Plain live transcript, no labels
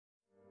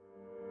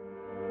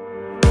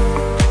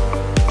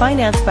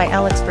Financed by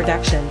Alex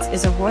Productions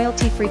is a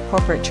royalty-free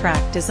corporate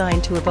track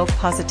designed to evoke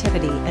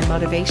positivity and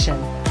motivation.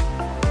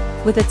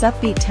 With its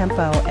upbeat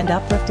tempo and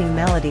uplifting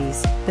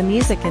melodies, the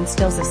music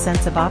instills a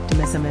sense of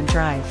optimism and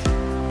drive.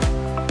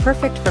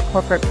 Perfect for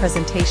corporate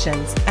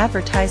presentations,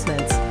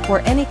 advertisements,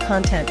 or any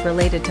content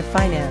related to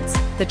finance,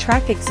 the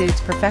track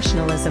exudes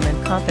professionalism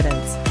and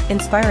confidence,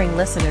 inspiring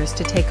listeners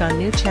to take on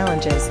new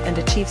challenges and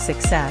achieve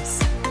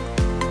success.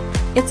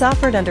 It's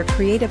offered under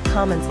Creative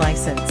Commons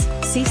license,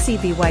 CC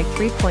BY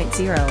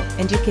 3.0,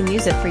 and you can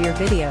use it for your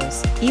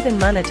videos, even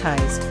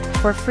monetized,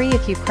 for free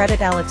if you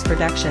credit Alex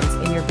Productions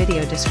in your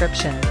video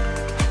description.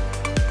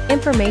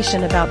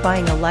 Information about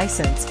buying a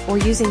license or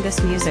using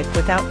this music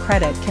without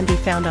credit can be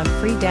found on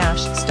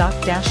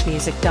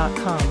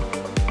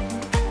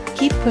free-stock-music.com.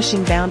 Keep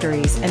pushing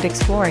boundaries and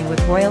exploring with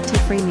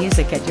royalty-free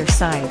music at your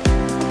side.